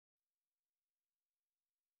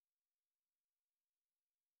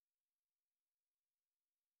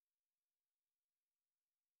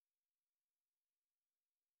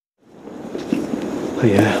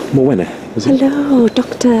Morwenna, was it? Hello,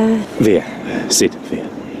 Dr. Sid Vere.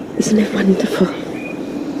 Isn't it wonderful?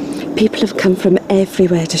 People have come from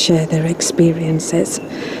everywhere to share their experiences.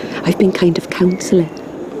 I've been kind of counselling.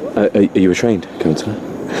 Are you a trained counsellor?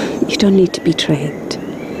 You don't need to be trained.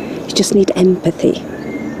 You just need empathy.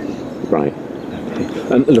 Right.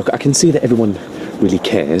 Okay. Look, I can see that everyone really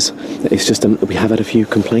cares. It's just we have had a few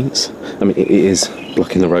complaints. I mean, it is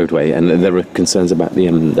blocking the roadway, and there are concerns about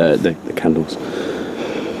the candles.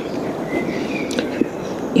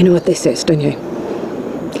 You know what this is, don't you?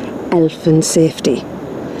 Elfin safety.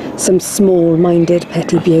 Some small-minded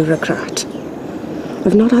petty bureaucrat.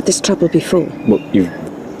 I've not had this trouble before. Well, you've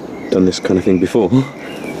done this kind of thing before?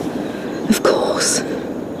 Of course.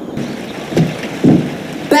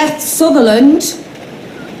 Beth Sutherland?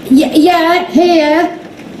 Yeah, here.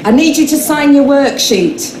 I need you to sign your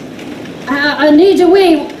worksheet. I need a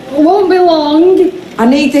wee. Won't be long. I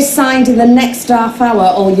need this signed in the next half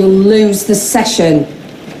hour or you'll lose the session.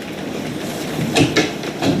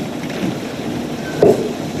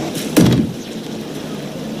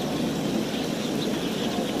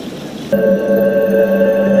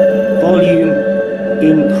 Volume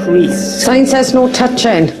increase. Sign says no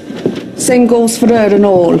touching. Same goes for her and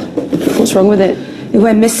all. What's wrong with it? It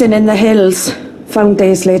went missing in the hills. Found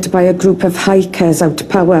days later by a group of hikers out to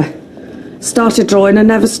power. Started drawing and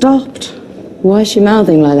never stopped. Why is she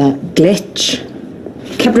mouthing like that? Glitch.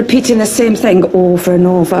 Kept repeating the same thing over and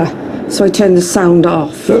over. So I turned the sound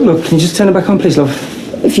off. Look, can you just turn it back on, please, love?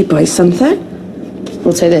 If you buy something.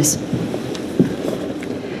 We'll say this.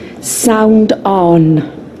 Sound on.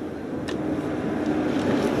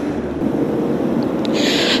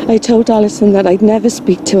 I told Alison that I'd never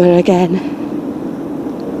speak to her again.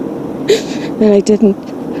 And I didn't.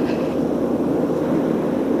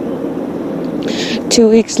 2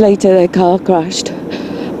 weeks later, their car crashed.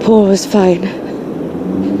 Paul was fine.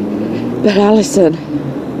 But Alison...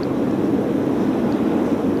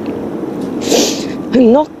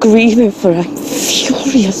 I'm not grieving for her. I'm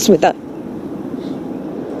furious with her.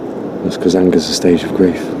 That's because anger's a stage of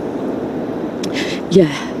grief.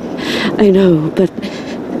 Yeah, I know, but...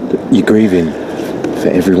 You're grieving for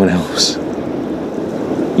everyone else.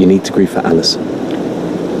 You need to grieve for Alison.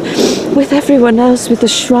 With everyone else, with the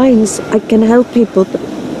shrines, I can help people, but...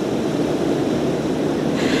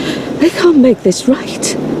 I can't make this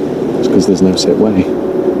right. It's because there's no set way.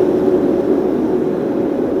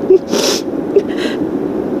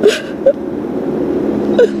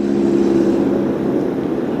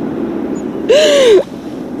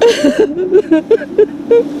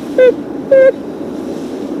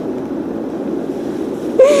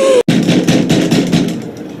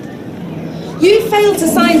 You failed to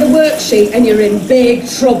sign the worksheet and you're in big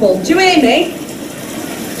trouble. Do you hear me?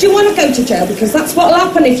 Do you want to go to jail? Because that's what'll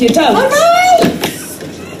happen if you don't. All right!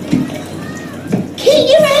 Keep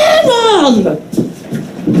your hair on!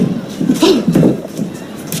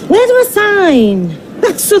 Where do I sign?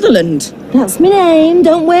 That's Sutherland. That's my name.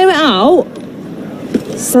 Don't wear it out.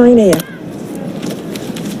 Sign here.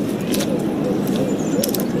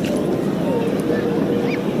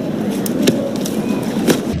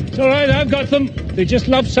 It's all right, I've got them. They just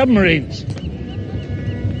love submarines.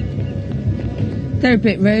 They're a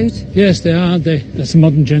bit rude. Yes, they are, aren't they? That's the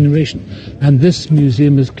modern generation. And this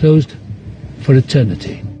museum is closed for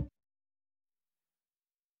eternity.